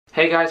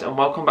Hey guys, and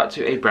welcome back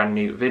to a brand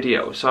new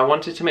video. So I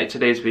wanted to make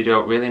today's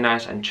video really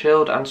nice and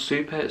chilled and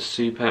super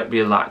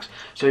relaxed.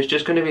 So it's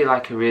just going to be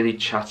like a really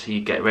chatty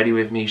get ready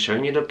with me,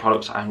 showing you the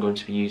products I'm going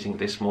to be using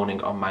this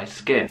morning on my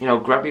skin. You know,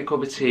 grab your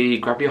cup of tea,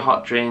 grab your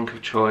hot drink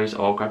of choice,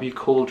 or grab your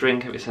cool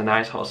drink if it's a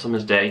nice hot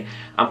summer's day,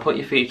 and put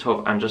your feet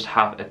up and just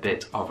have a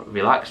bit of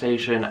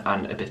relaxation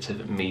and a bit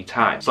of me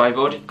time. So I've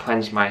already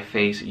cleansed my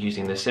face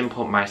using the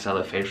simple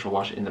micellar facial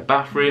wash in the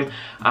bathroom,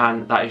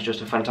 and that is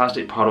just a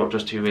fantastic product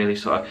just to really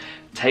sort of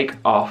take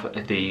off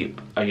the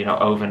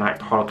overnight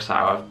products that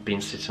have been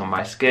sitting on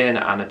my skin,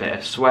 and a bit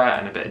of sweat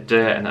and a bit of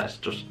dirt, and that's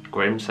just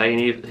grim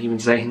even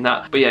saying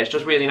that. But yeah, it's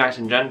just really nice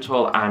and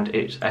gentle, and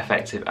it's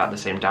effective at the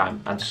same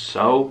time, and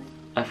so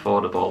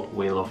affordable.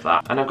 We love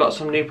that. And I've got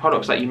some new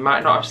products that you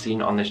might not have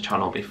seen on this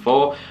channel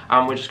before,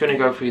 and we're just going to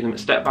go through them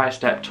step by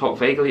step, talk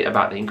vaguely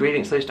about the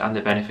ingredients list and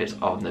the benefits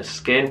on the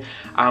skin,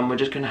 and we're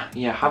just gonna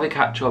have a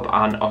catch up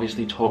and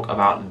obviously talk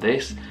about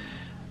this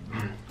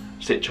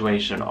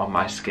situation on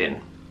my skin.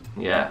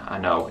 Yeah, I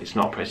know, it's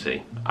not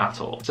pretty at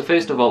all. So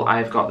first of all,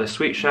 I've got the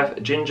Sweet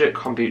Chef Ginger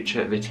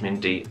Kombucha Vitamin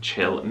D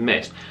Chill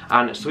Mist.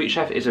 And Sweet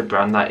Chef is a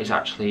brand that is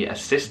actually a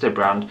sister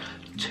brand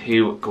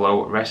to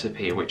Glow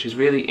Recipe, which is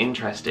really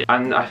interesting.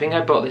 And I think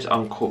I bought this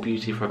on Cut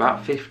Beauty for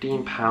about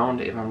 £15,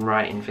 if I'm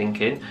right in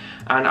thinking.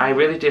 And I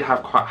really did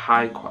have quite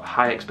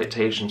high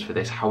expectations for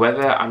this.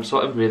 However, I'm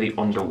sort of really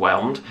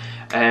underwhelmed.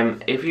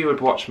 If you would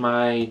watch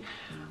my,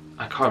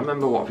 I can't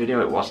remember what video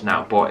it was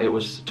now, but it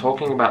was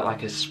talking about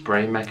like a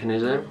spray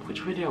mechanism. Which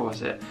video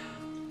was it?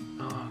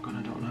 Oh god,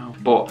 I don't know.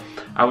 But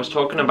I was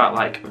talking about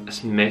like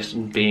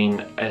mist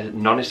being a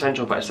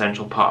non-essential but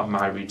essential part of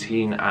my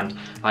routine, and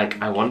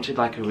like I wanted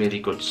like a really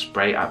good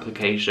spray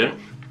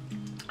application.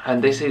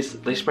 And this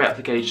spray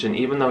application,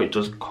 even though it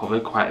does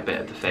cover quite a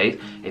bit of the face,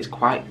 it's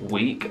quite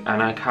weak,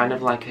 and I kind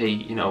of like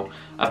a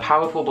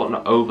powerful but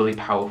not overly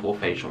powerful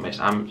facial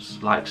mist. I'm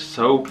like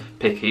so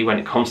picky when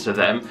it comes to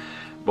them.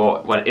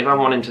 But if I'm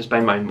wanting to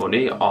spend my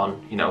money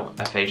on,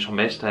 a facial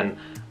mist, then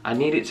I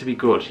need it to be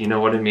good, you know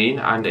what I mean?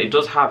 And it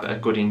does have a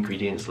good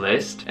ingredients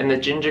list. And the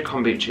ginger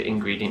kombucha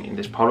ingredient in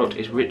this product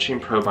is rich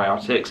in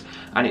probiotics,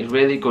 and it's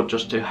really good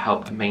just to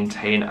help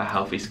maintain a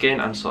healthy skin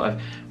and sort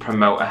of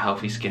promote a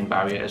healthy skin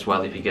barrier as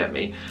well, if you get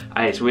me.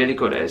 And it's really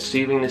good at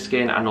soothing the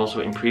skin and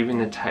also improving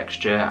the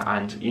texture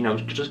and,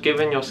 just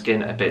giving your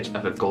skin a bit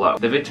of a glow.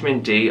 The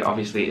vitamin D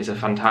obviously is a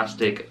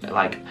fantastic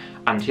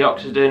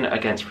antioxidant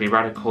against free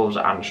radicals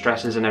and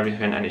stresses and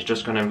everything, and it's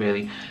just going to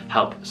really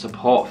help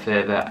support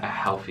further a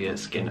healthier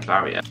skin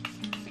barrier.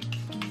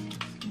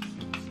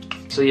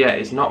 So yeah,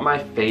 it's not my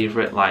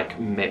favourite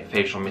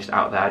facial mist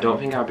out there. I don't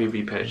think I'll be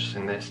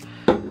repurchasing this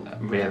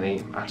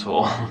really at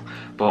all,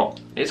 but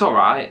it's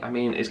alright. I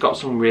mean, it's got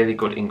some really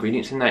good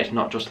ingredients in there. It's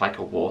not just like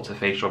a water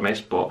facial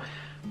mist, but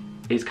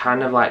it's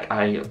kind of like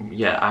I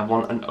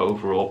want an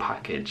overall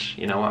package,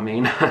 you know what I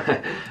mean?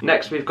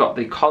 Next we've got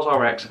the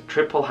COSRX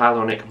Triple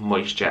Hyaluronic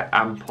Moisture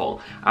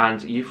Ampoule,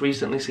 and you've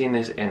recently seen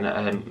this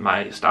in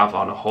my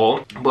Stavon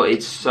haul, but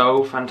it's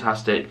so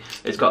fantastic.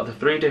 It's got the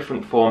 3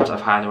 different forms of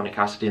hyaluronic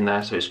acid in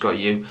there, so it's got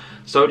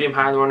sodium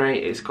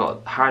hyaluronate, it's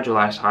got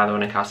hydrolyzed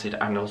hyaluronic acid,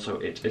 and also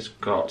it's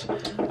got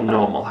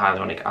normal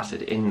hyaluronic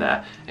acid in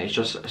there. It's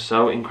just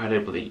so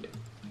incredibly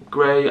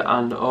great,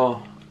 and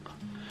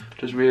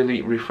just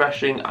really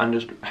refreshing and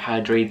just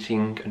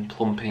hydrating and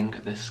plumping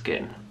the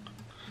skin.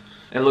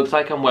 It looks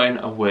like I'm wearing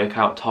a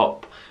workout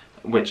top,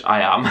 which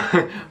I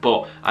am,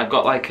 but I've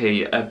got like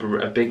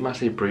a big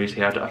massive bruise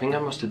here. I think I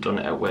must have done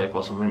it at work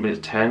or something, but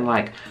it's turned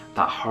like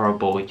that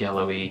horrible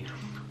yellowy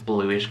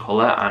bluish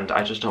colour, and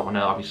I just don't want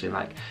to obviously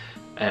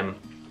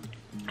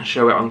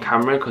show it on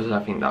camera, because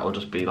I think that will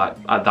just be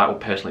like, that will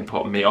personally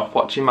put me off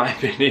watching my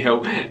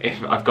video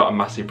if I've got a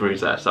massive bruise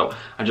there. So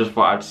I just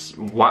thought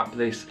I'd whap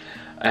this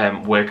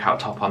workout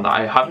top on that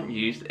I haven't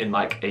used in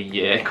like a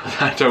year because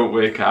I don't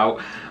work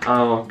out.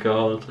 Oh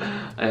god.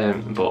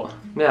 But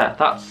yeah,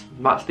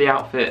 that's the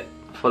outfit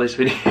for this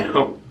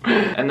video.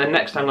 And then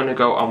next I'm going to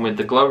go on with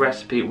the Glow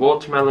Recipe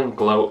Watermelon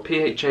Glow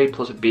PHA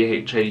plus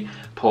BHA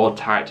Pore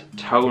Tight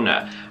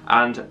Toner,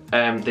 and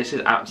this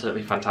is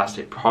absolutely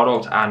fantastic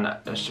product, and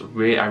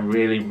I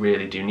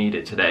really do need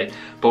it today.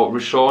 But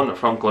Rashawn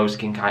from Glow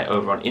Skin Kai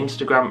over on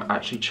Instagram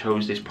actually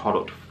chose this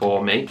product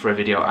for me for a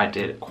video I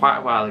did quite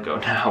a while ago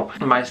now.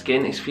 My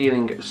skin is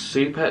feeling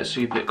super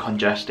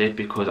congested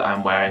because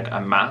I'm wearing a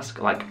mask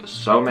like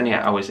so many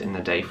hours in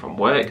the day from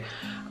work,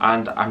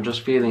 and I'm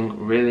just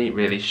feeling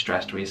really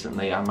stressed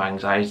recently, and my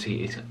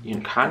anxiety is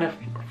kind of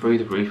through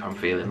the roof. I'm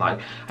feeling like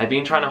I've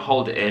been trying to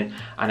hold it in,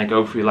 and I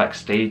go through like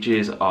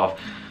stages of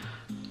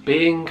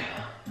being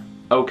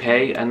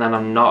okay, and then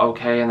I'm not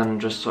okay, and then I'm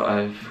just sort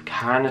of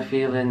kind of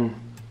feeling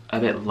a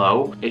bit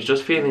low. It's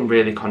just feeling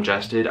really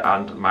congested,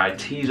 and my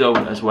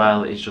T-zone as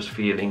well is just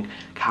feeling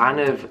kind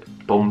of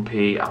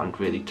bumpy and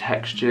really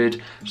textured.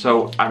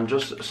 So I'm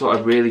just sort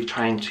of really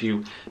trying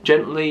to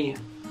gently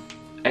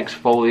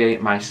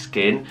exfoliate my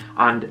skin,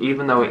 and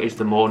even though it is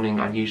the morning,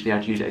 and usually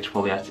I'd use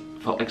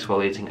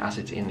exfoliating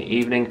acids in the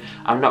evening,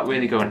 I'm not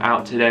really going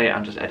out today.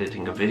 I'm just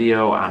editing a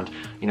video and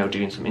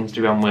doing some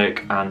Instagram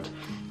work, and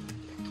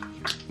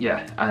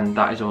yeah, and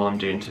that is all I'm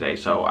doing today.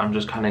 So I'm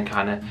just kind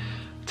of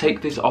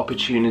take this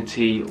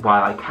opportunity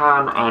while I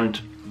can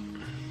and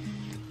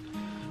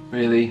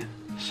really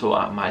sort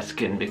out my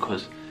skin,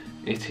 because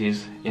it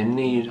is in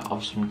need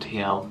of some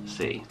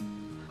TLC.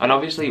 And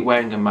obviously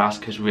wearing a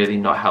mask has really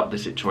not helped the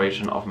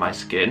situation of my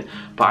skin,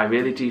 but I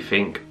really do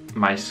think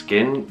my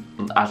skin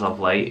as of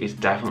late is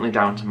definitely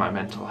down to my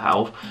mental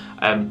health.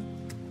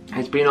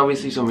 It's been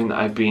obviously something that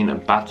I've been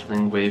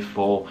battling with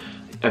for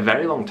a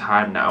very long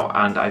time now,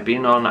 and I've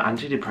been on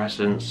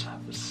antidepressants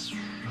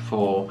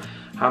for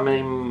how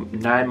many,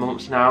 9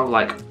 months now,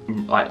 like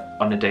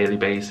on a daily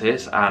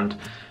basis. And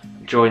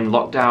during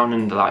lockdown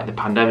and like the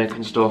pandemic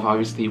and stuff, I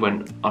obviously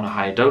went on a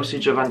higher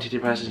dosage of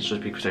antidepressants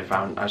just because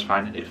I was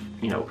finding it,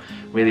 you know,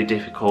 really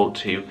difficult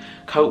to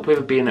cope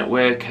with being at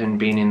work and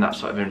being in that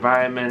sort of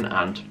environment,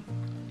 and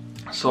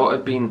sort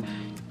of being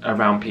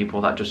around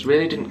people that just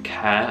really didn't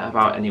care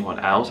about anyone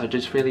else. I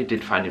just really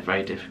did find it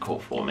very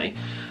difficult for me.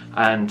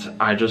 And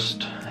I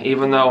just,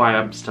 even though I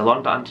am still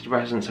on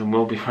antidepressants and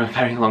will be for a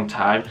very long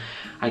time,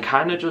 I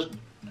kind of just,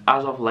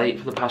 as of late,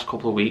 for the past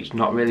couple of weeks,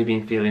 not really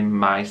been feeling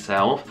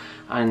myself,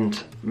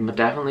 and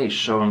definitely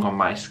showing on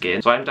my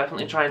skin. So I'm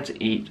definitely trying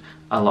to eat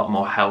a lot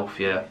more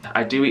healthier.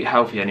 I do eat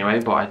healthy anyway,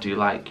 but I do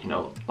like, you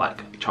know,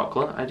 like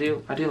chocolate. I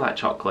do like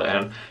chocolate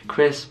and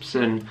crisps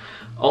and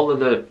all of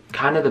the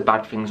kind of the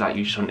bad things that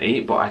you shouldn't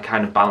eat, but I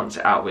kind of balance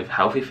it out with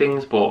healthy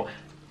things. But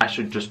I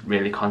should just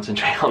really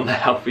concentrate on the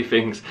healthy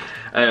things.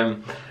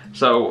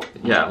 So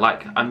yeah,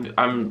 like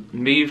I'm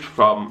moved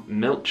from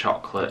milk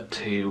chocolate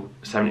to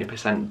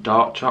 70%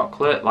 dark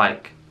chocolate.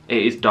 Like,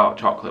 it is dark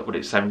chocolate, but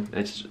it's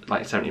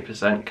like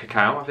 70%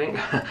 cacao, I think.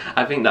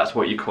 I think that's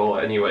what you call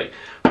it anyway.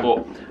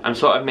 But I'm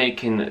sort of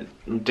making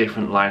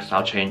different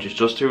lifestyle changes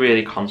just to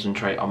really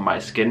concentrate on my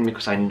skin,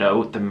 because I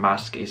know the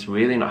mask is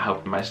really not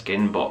helping my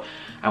skin, but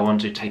I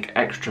want to take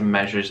extra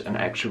measures and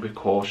extra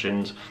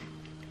precautions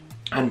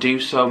and do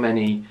so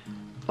many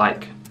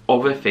like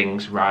other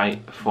things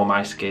right for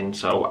my skin,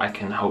 so I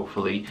can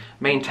hopefully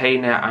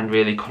maintain it and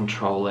really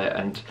control it,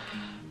 and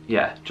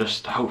yeah,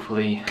 just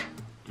hopefully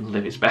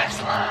live its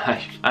best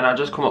life. And I'll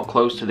just come up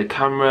close to the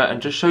camera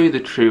and just show you the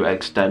true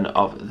extent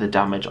of the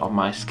damage on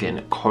my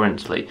skin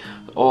currently.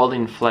 All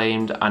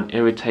inflamed and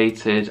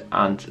irritated,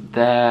 and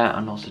there,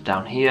 and also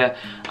down here.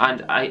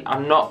 And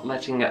I'm not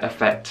letting it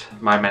affect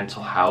my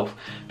mental health,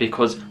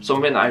 because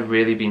something that I've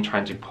really been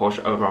trying to push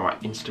over on my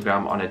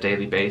Instagram on a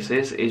daily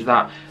basis is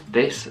that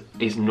this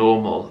is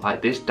normal.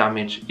 Like, this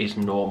damage is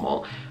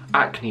normal.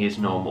 Acne is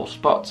normal,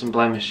 spots and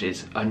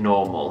blemishes are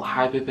normal,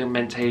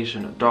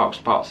 hyperpigmentation, dark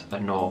spots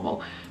are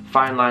normal,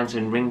 fine lines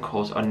and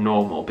wrinkles are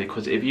normal,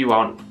 because if you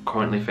aren't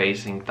currently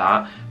facing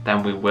that,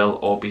 then we will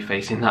all be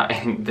facing that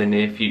in the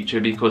near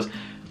future, because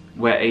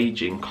we're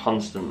aging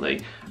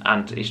constantly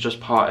and it's just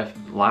part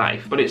of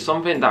life. But it's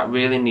something that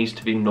really needs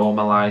to be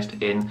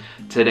normalized in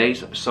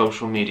today's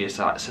social media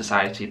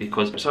society,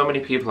 because so many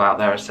people out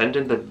there are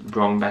sending the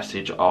wrong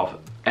message of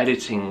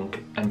editing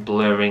and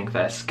blurring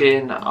their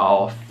skin,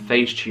 or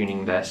face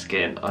tuning their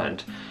skin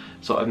and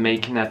sort of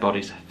making their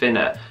bodies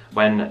thinner,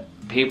 when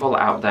people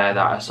out there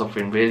that are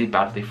suffering really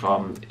badly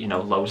from, you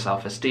know, low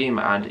self-esteem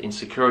and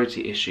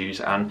insecurity issues,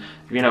 and,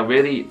 you know,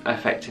 really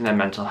affecting their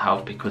mental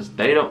health because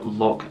they don't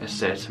look a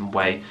certain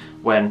way,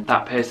 when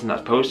that person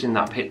that's posting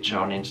that picture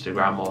on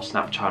Instagram or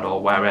Snapchat or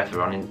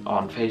wherever,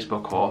 on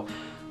Facebook or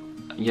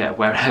yeah,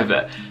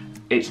 wherever,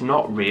 it's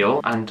not real.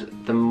 And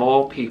the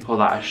more people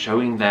that are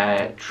showing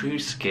their true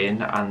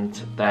skin and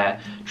their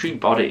true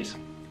bodies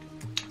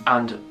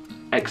and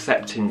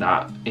accepting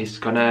that, is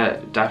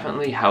gonna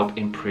definitely help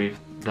improve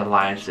the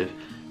lives of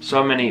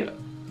so many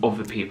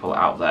other people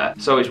out there.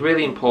 So it's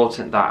really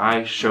important that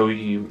I show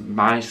you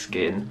my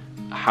skin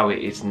how it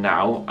is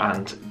now,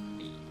 and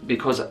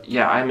because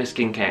yeah, I'm a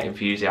skincare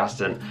enthusiast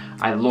and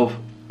I love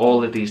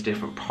all of these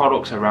different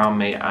products around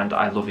me, and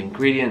I love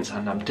ingredients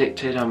and I'm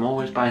addicted, I'm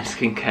always buying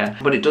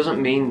skincare. But it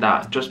doesn't mean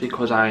that just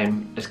because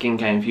I'm a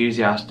skincare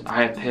enthusiast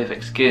I have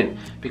perfect skin,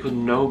 because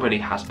nobody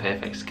has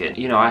perfect skin.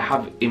 You know, I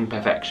have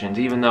imperfections,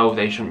 even though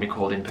they shouldn't be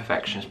called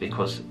imperfections,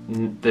 because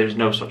there's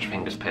no such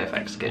thing as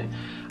perfect skin.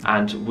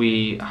 And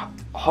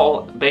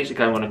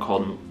basically I'm going to call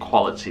them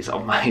qualities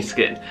of my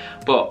skin.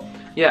 But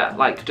yeah,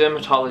 like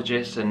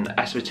dermatologists and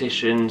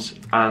estheticians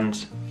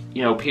and,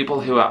 you know, people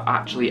who are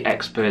actually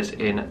experts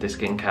in the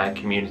skincare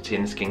community,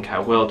 in the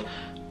skincare world,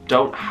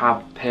 don't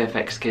have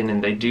perfect skin,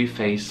 and they do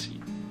face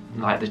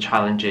like the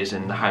challenges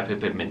and the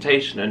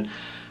hyperpigmentation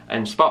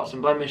and spots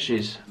and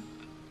blemishes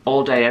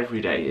all day,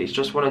 every day. It's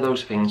just one of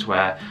those things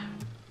where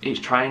it's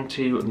trying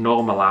to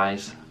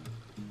normalize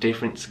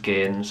different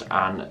skins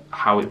and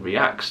how it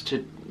reacts to,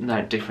 you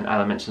know, different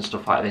elements and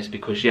stuff like this.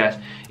 Because yes,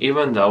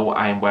 even though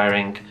I'm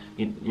wearing,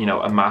 you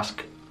know, a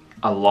mask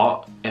a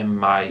lot in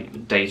my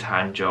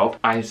daytime job,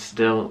 I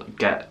still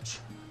get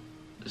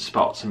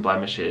spots and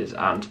blemishes.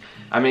 And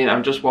I mean,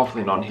 I'm just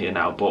waffling on here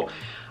now, but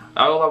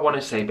all I want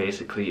to say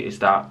basically is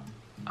that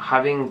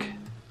having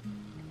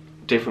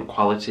different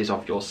qualities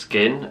of your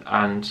skin,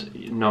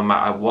 and no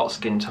matter what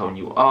skin tone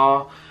you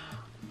are,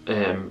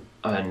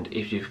 and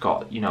if you've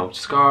got, you know,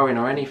 scarring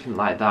or anything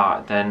like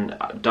that, then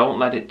don't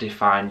let it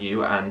define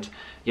you. And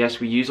yes,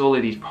 we use all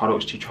of these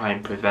products to try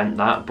and prevent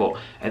that, but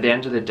at the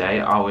end of the day,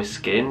 our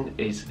skin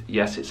is,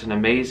 yes, it's an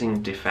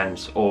amazing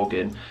defense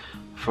organ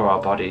for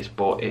our bodies,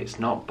 but it's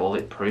not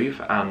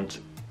bulletproof, and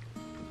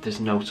there's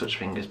no such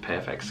thing as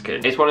perfect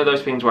skin. It's one of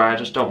those things where I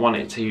just don't want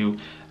it to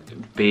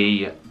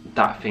be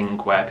that thing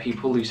where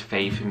people lose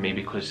faith in me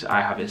because I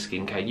have a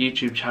skincare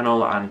YouTube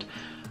channel and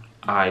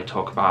I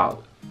talk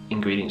about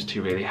ingredients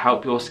to really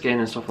help your skin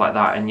and stuff like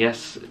that. And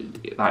yes,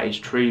 that is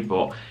true,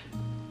 but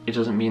it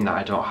doesn't mean that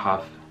I don't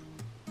have,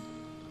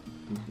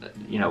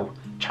 you know,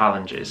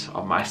 challenges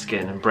on my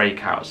skin and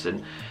breakouts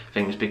and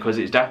things, because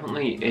it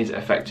definitely is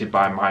affected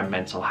by my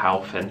mental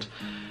health.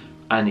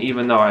 And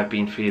even though I've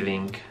been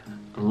feeling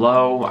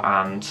low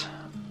and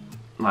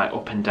like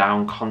up and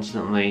down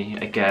constantly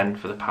again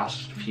for the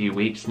past few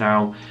weeks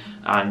now,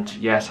 and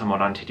yes, I'm on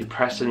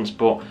antidepressants,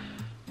 but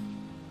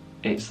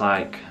it's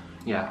like,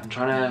 yeah, I'm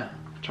trying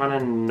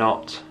to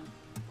not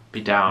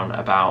be down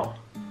about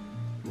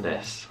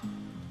this,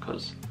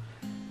 because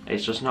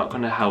it's just not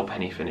going to help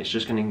anything. It's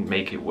just going to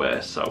make it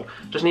worse. So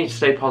just need to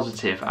stay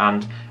positive.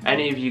 And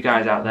any of you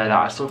guys out there that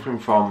are suffering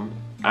from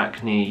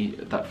acne,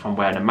 that from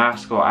wearing a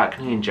mask, or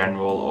acne in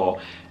general,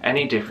 or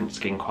any different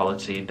skin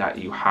quality that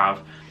you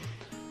have,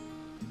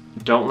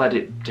 don't let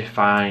it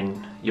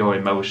define your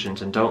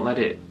emotions, and don't let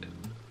it,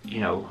 you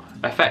know,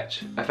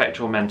 affect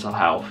your mental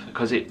health,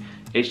 because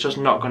it's just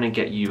not going to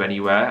get you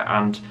anywhere.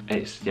 And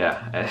it's,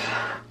 yeah,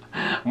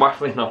 I'm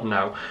waffling on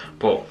now,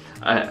 but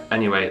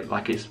anyway,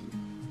 like, it's,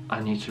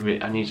 I need to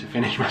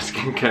finish my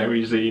skincare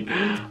routine.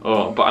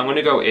 But I'm going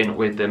to go in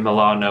with the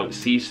Milano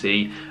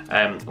CC,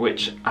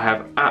 which I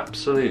have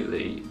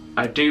absolutely,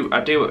 I do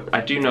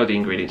know the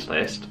ingredients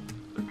list,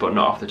 but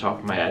not off the top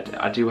of my head.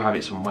 I do have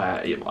it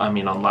somewhere, I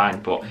mean online,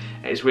 but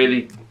it's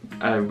really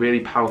a really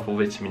powerful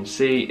vitamin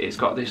C. It's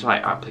got this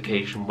like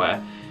application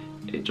where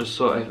it just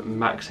sort of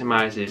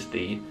maximizes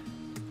the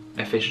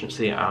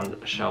efficiency and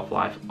shelf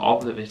life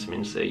of the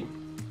vitamin C,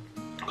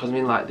 because I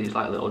mean, like, these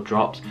like little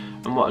drops,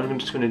 and what I'm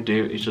just going to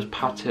do is just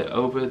pat it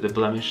over the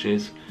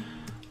blemishes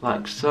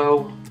like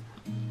so,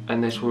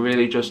 and this will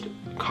really just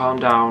calm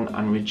down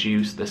and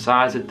reduce the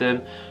size of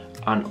them,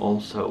 and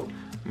also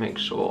make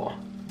sure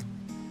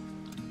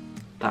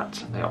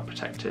that they are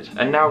protected.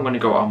 And now I'm going to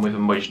go on with a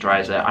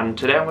moisturiser, and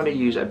today I'm going to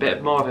use a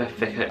bit more of a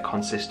thicker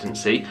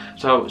consistency,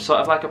 so sort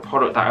of like a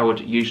product that I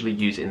would usually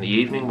use in the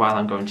evening while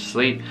I'm going to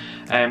sleep,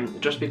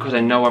 just because I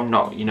know I'm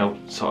not, you know,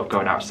 sort of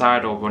going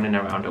outside or running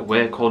around at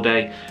work all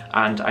day,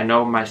 and I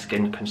know my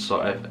skin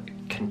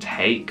can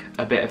take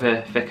a bit of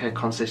a thicker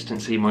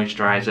consistency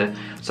moisturiser.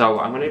 So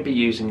I'm going to be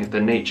using the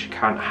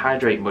Naturecan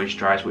Hydrate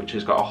Moisturiser, which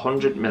has got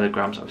 100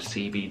 milligrams of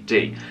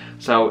CBD.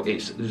 So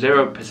it's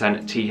 0%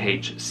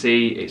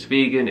 THC, it's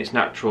vegan, it's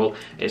natural,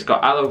 it's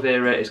got aloe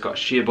vera, it's got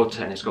shea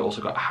butter, and it's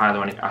also got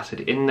hyaluronic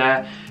acid in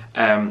there.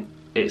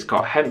 It's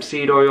got hemp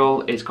seed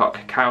oil, it's got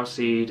cacao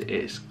seed,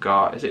 it's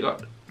got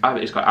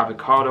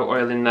avocado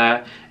oil in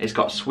there, it's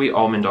got sweet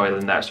almond oil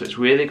in there. So it's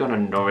really going to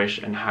nourish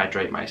and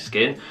hydrate my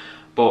skin,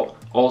 but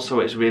also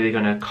it's really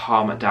going to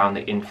calm down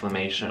the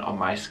inflammation on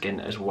my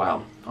skin as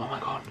well. Oh my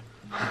god.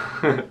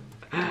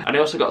 And I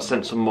also got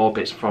sent some more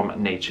bits from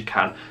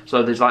Naturecan.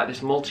 So there's like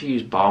this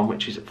multi-use balm,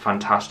 which is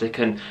fantastic,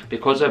 and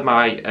because of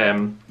my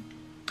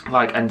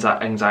like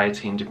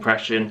anxiety and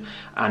depression,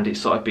 and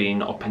it's sort of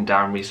been up and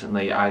down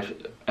recently, I've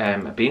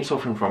been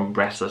suffering from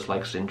restless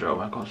leg syndrome.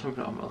 I've got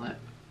something on my lip.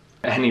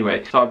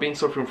 Anyway, so I've been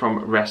suffering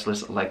from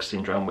restless leg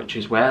syndrome, which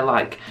is where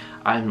like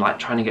I'm like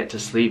trying to get to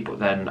sleep, but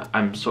then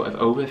I'm sort of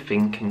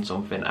overthinking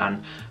something,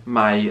 and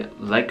my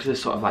legs are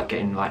sort of like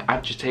getting like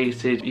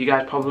agitated. You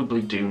guys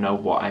probably do know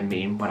what I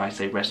mean when I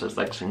say restless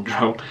leg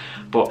syndrome,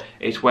 but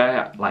it's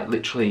where like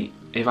literally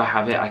if I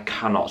have it I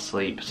cannot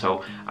sleep.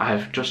 So I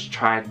have just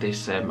tried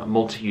this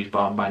multi-use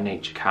balm by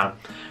Naturecan,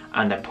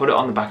 and I put it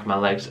on the back of my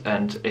legs,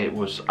 and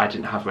I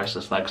didn't have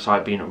restless legs, so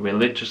I've been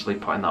religiously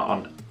putting that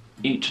on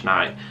each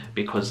night,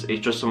 because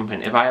it's just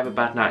something, if I have a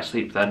bad night's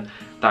sleep, then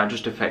that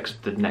just affects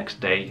the next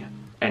day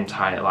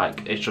entire,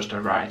 like it's just a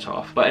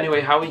write-off. But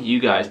anyway, how are you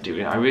guys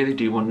doing? I really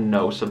do want to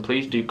know, so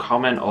please do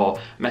comment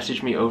or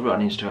message me over on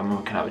Instagram and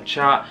we can have a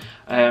chat.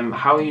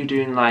 How are you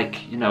doing?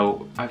 Like, you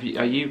know, have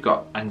you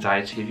got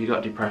anxiety, have you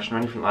got depression or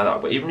anything like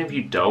that? But even if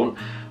you don't,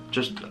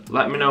 just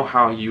let me know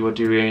how you are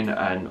doing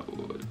and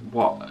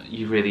what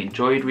you really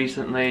enjoyed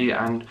recently,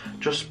 and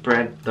just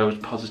spread those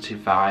positive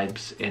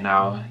vibes in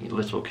our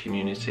little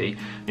community,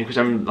 because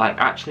I'm like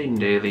actually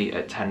nearly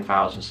at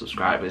 10,000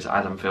 subscribers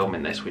as I'm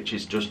filming this, which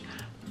is just,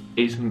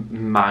 it's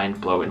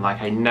mind-blowing.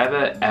 Like I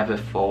never ever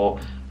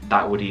thought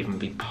that would even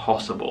be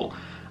possible,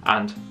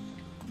 and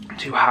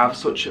to have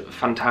such a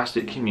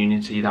fantastic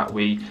community that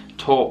we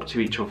talk to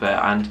each other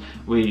and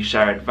we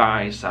share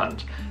advice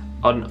and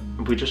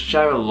we just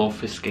share a love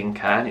for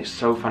skincare, and it's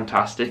so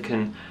fantastic.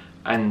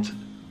 And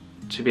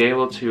to be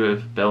able to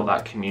have built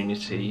that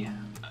community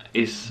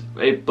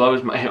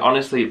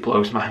honestly it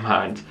blows my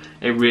mind.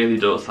 It really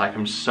does. Like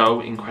I'm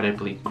so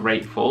incredibly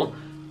grateful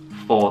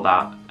for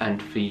that,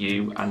 and for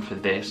you, and for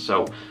this.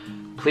 So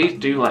please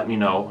do let me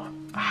know,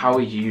 how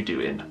are you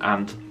doing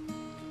and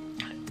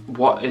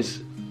what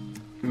has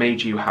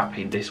made you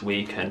happy this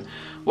week and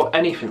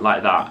anything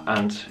like that.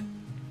 And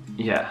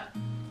yeah,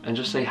 and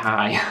just say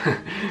hi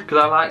because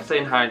I like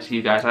saying hi to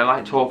you guys. I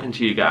like talking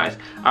to you guys.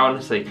 I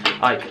honestly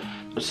like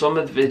some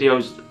of the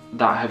videos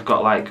that have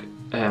got like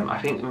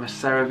I think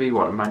CeraVe,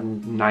 what am I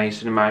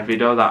nice in my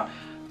video, that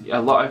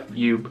a lot of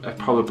you have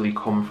probably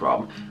come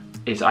from,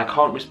 is I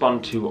can't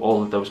respond to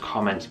all of those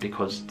comments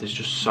because there's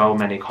just so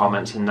many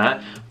comments in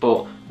there.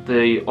 But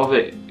the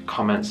other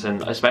comments,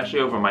 and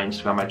especially over on my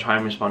Instagram, I try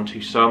and respond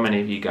to so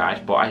many of you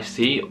guys, but I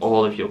see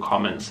all of your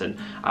comments and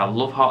I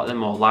love heart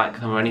them or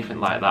like them or anything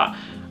like that.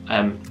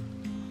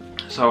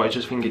 So I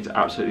just think it's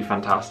absolutely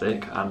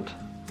fantastic and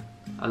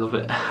I love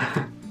it.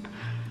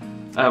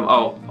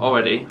 Oh,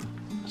 already.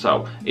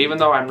 So even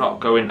though I'm not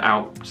going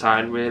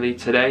outside really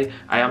today,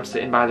 I am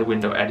sitting by the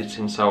window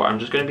editing, so I'm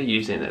just going to be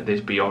using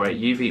this Biore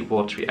UV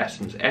Watery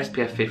Essence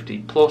SPF 50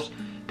 plus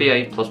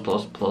BA++++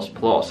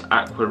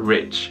 Aqua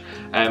Rich.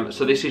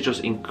 So this is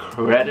just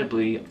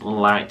incredibly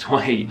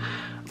lightweight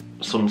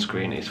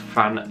sunscreen. It's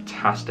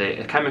fantastic.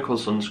 A chemical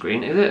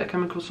sunscreen. Is it a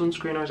chemical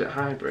sunscreen or is it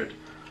hybrid?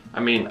 I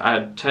mean,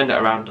 I turned it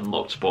around and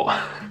looked,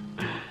 but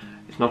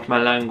it's not my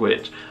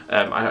language.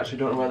 I actually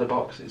don't know where the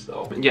box is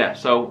though. But yeah,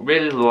 so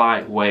really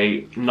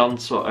lightweight, non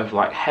sort of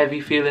like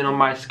heavy feeling on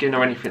my skin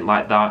or anything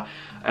like that.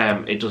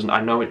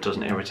 I know it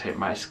doesn't irritate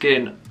my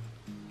skin,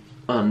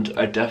 and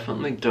I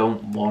definitely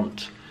don't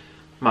want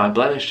my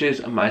blemishes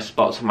and my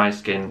spots on my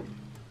skin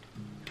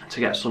to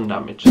get sun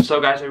damage.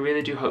 So guys, I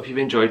really do hope you've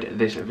enjoyed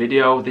this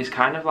video, this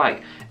kind of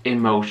like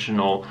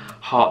emotional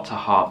heart to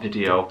heart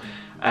video.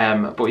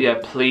 But yeah,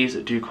 please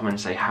do come and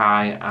say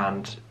hi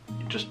and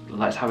just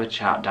let's have a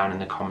chat down in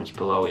the comments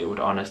below. It would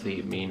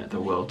honestly mean the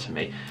world to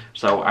me.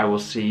 So I will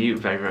see you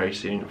very, very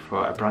soon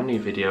for a brand new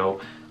video,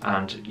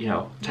 and you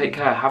know, take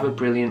care, have a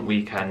brilliant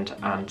weekend,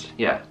 and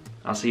yeah,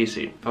 I'll see you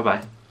soon. Bye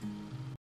bye.